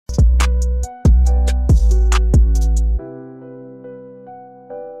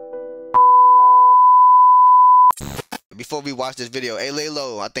before we watch this video. Hey,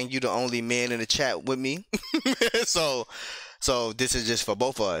 Laylo, I think you're the only man in the chat with me. so this is just for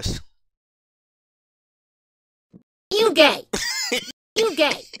both of us. You gay. You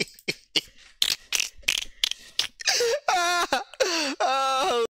gay.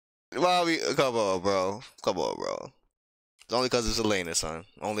 Well, come on, bro. Come on, bro. It's only because it's Elena, son.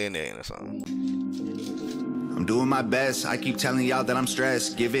 Only Elena, son. I'm doing my best. I keep telling y'all that I'm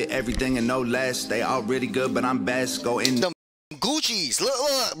stressed. Give it everything and no less. They all really good, but I'm best. Go in them Gucci's.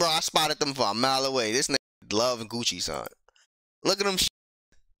 Look, bro. I spotted them from a mile away. This nigga love Gucci, son. Look at them.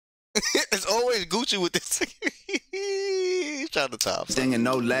 It's always Gucci with this. Shout out to top. Singing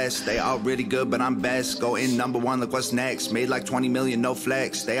no less. They all really good, but I'm best. Go in #1. Look what's next. Made like 20 million, no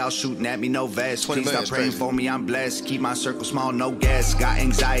flex. They all shooting at me, no vest. Please stop praying for me. I'm blessed. Keep my circle small, no guess. Got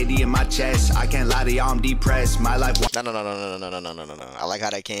anxiety in my chest. I can't lie to y'all. I'm depressed. My life. No. I like how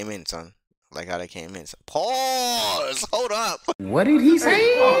that came in, son. I like how that came in. Son. Pause. Hold up. What did he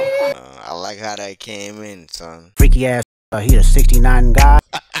say? I like how that came in, son. Freaky ass. He a 69 guy.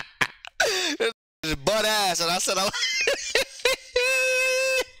 This butt ass, and I said,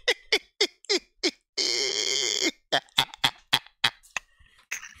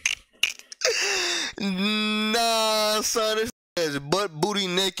 nah, son, this is butt booty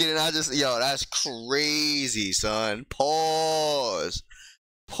naked, and I just, yo, that's crazy, son. Pause.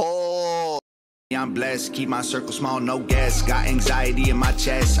 I'm blessed, keep my circle small, no guess. Got anxiety in my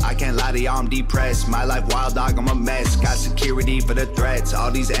chest. I can't lie to y'all, I'm depressed. My life wild dog, I'm a mess. Got security for the threats.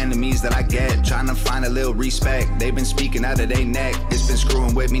 All these enemies that I get, trying to find a little respect. They've been speaking out of their neck. It's been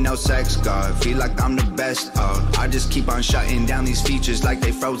screwing with me, no sex, God. Feel like I'm the best, I just keep on shutting down these features like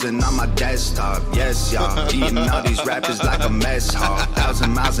they frozen on my desktop. Yes, y'all, eating all these rappers like a mess hall.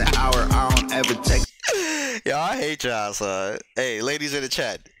 1,000 miles an hour, I don't ever take. Yo, I hate y'all, son. Hey, ladies in the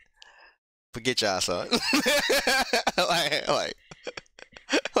chat. Forget y'all, son. like,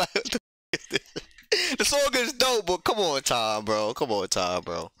 the song is dope, but come on, Tom, bro.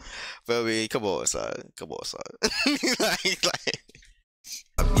 Feel me? Come on, son. like.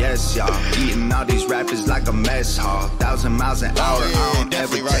 Yes, y'all, eating all these rappers like a mess hall. 1,000 miles an hour, I don't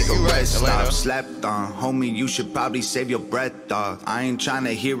ever take a rest stop. Slept on, homie, you should probably save your breath, dog. I ain't trying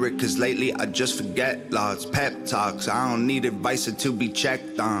to hear it, cause lately I just forget lots. Pep talks, I don't need advice or to be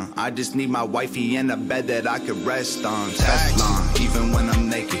checked on. I just need my wifey in a bed that I could rest on. Teflon, even when I'm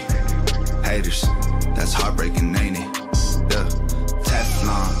naked. Haters, that's heartbreaking, ain't it? Yeah.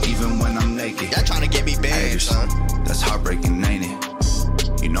 Teflon, even when I'm naked. Y'all trying to get me banned, haters, son. That's heartbreaking, ain't it?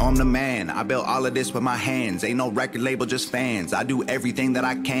 You know I'm the man, I built all of this with my hands. Ain't no record label, just fans. I do everything that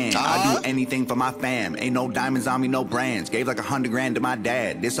I can. I do anything for my fam. Ain't no diamonds on me, no brands. Gave like 100 grand to my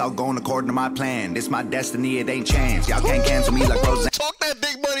dad. This all going according to my plan. This my destiny, it ain't chance. Y'all can't cancel me like Roseanne. Talk that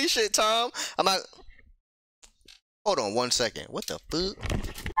big money shit, Tom. I'm not. Hold on 1 second. What the fuck?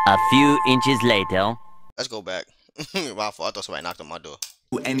 A few inches later. Let's go back. My fault. I thought somebody knocked on my door.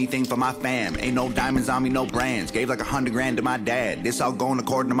 Do anything for my fam. Ain't no diamonds on me, no brands. Gave like 100 grand to my dad. This all going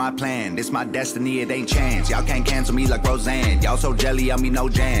according to my plan. This my destiny, it ain't chance. Y'all can't cancel me like Roseanne. Y'all so jelly on me, no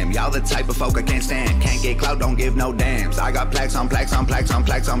jam. Y'all the type of folk I can't stand. Can't get clout, don't give no damns. I got plaques on plaques on plaques on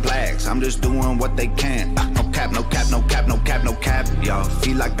plaques on plaques. I'm just doing what they can. No cap, no cap, no cap, no cap, no cap. Y'all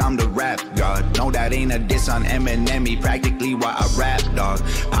feel like I'm the rap god. No, that ain't a diss on Eminem. He practically why I rap, dog.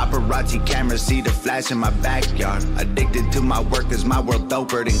 Paparazzi cameras see the flash in my backyard. Addicted to my work, cause my world doper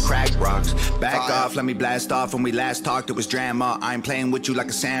than crack rocks. Back off, let me blast off. When we last talked, it was drama. I ain't playing with you like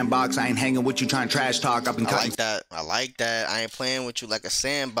a sandbox. I ain't hanging with you trying to trash talk. I've been cutting. I like that. I ain't playing with you like a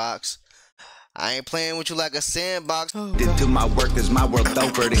sandbox. Did to my work, cause my world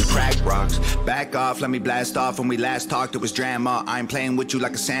doper than crack rocks. Back off, let me blast off. When we last talked, it was drama. I ain't playing with you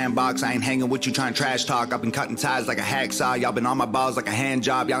like a sandbox. I ain't hanging with you trying to trash talk. I've been cutting ties like a hacksaw. Y'all been on my balls like a hand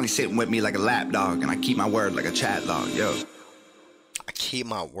job. Y'all ain't sitting with me like a lap dog. And I keep my word like a chat log, yo. I keep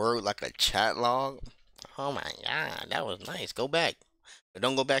my word like a chat log? Oh my god, that was nice. Go back. But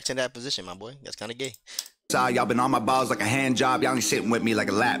don't go back to that position, my boy. That's kind of gay. Y'all been on my balls like a hand job. Y'all ain't sitting with me like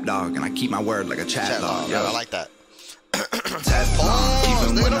a lap dog. And I keep my word like a chat log. Yeah, I like that. Teflon,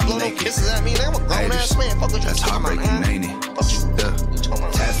 even when I'm naked. Kisses at me, I'm a grown ass man. Fuck with you. That's heartbreaking, ain't it?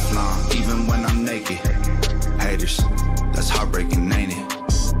 Teflon, even when I'm naked. Haters, that's heartbreaking, ain't it?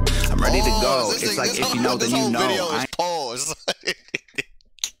 I'm ready to go. It's like if you know, then you know. Pause.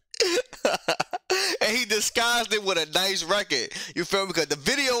 And he disguised it with a nice record. You feel me? Because the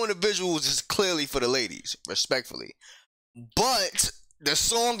video and the visuals is clearly for the ladies, respectfully. But the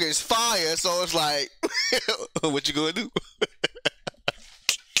song is fire, so it's like, what you gonna do?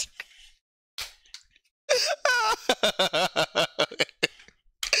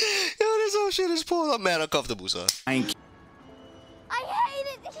 Yo, this whole shit is poor. I'm mad uncomfortable, son.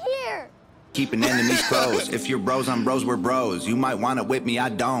 keeping enemies close. If you're bros, I'm bros, we're bros. You might want it with me, I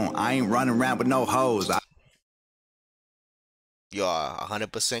don't. I ain't running around with no hoes. You are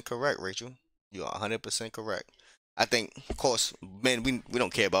 100% correct, Rachel. You are 100% correct. I think, of course, men, we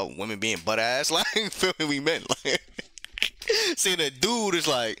don't care about women being butt ass. Like, feel me, we men. Like, seeing a dude is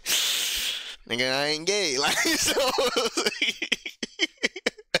like, nigga, I ain't gay. Like, so.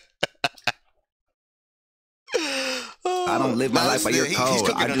 I don't live my life by your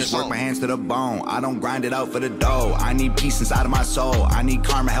code. I just work my hands to the bone. I don't grind it out for the dough. I need peace inside of my soul. I need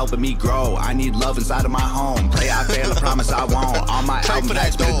karma helping me grow. I need love inside of my home. Play I fail, I promise I won't. On my album,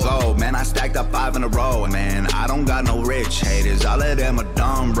 that's for the gold. Man, I stacked up 5 in a row. Man, I don't got no rich haters. All of them are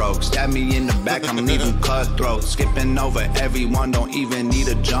dumb broke. Stab me in the back, I'm leaving cutthroat. Skipping over everyone, don't even need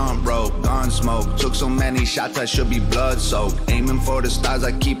a jump rope. Gun smoke, took so many shots I should be blood soaked. Aiming for the stars,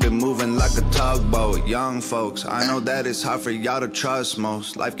 I keep it moving like a tugboat. Young folks, I know that it's hard for y'all to trust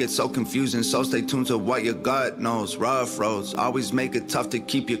most. Life gets so confusing, so stay tuned to what your gut knows. Rough roads always make it tough to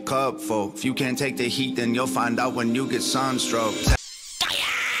keep your cup full. If you can't take the heat, then you'll find out when you get sunstroke.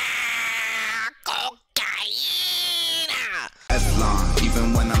 Teflon,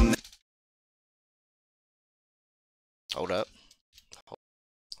 even when I'm... Hold up.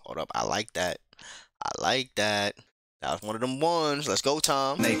 Hold up. I like that. I like that. That was one of them ones. Let's go,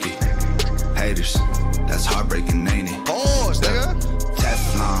 Tom. Naked. Haters. That's heartbreaking, ain't it? Pause, nigga.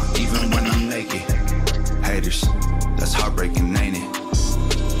 Teflon, even when I'm naked. Haters, that's heartbreaking, ain't it?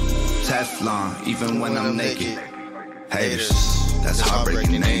 Teflon, even when I'm naked. Haters, that's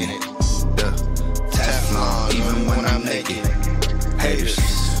heartbreaking, ain't it? Teflon, even when I'm naked. Haters,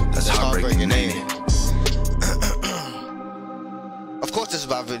 that's heartbreaking, ain't it? Of course, this is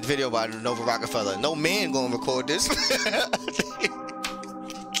about a video by Nova Rockefeller. No man gonna record this.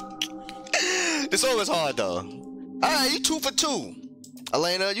 This song is hard though. Alright, you 2 for 2.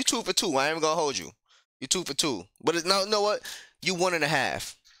 Elena, you 2 for 2. I ain't even gonna hold you. You 2 for 2. But it's, no, you know what? You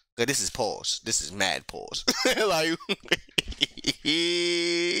 1.5. Cause this is pause. This is mad pause. Like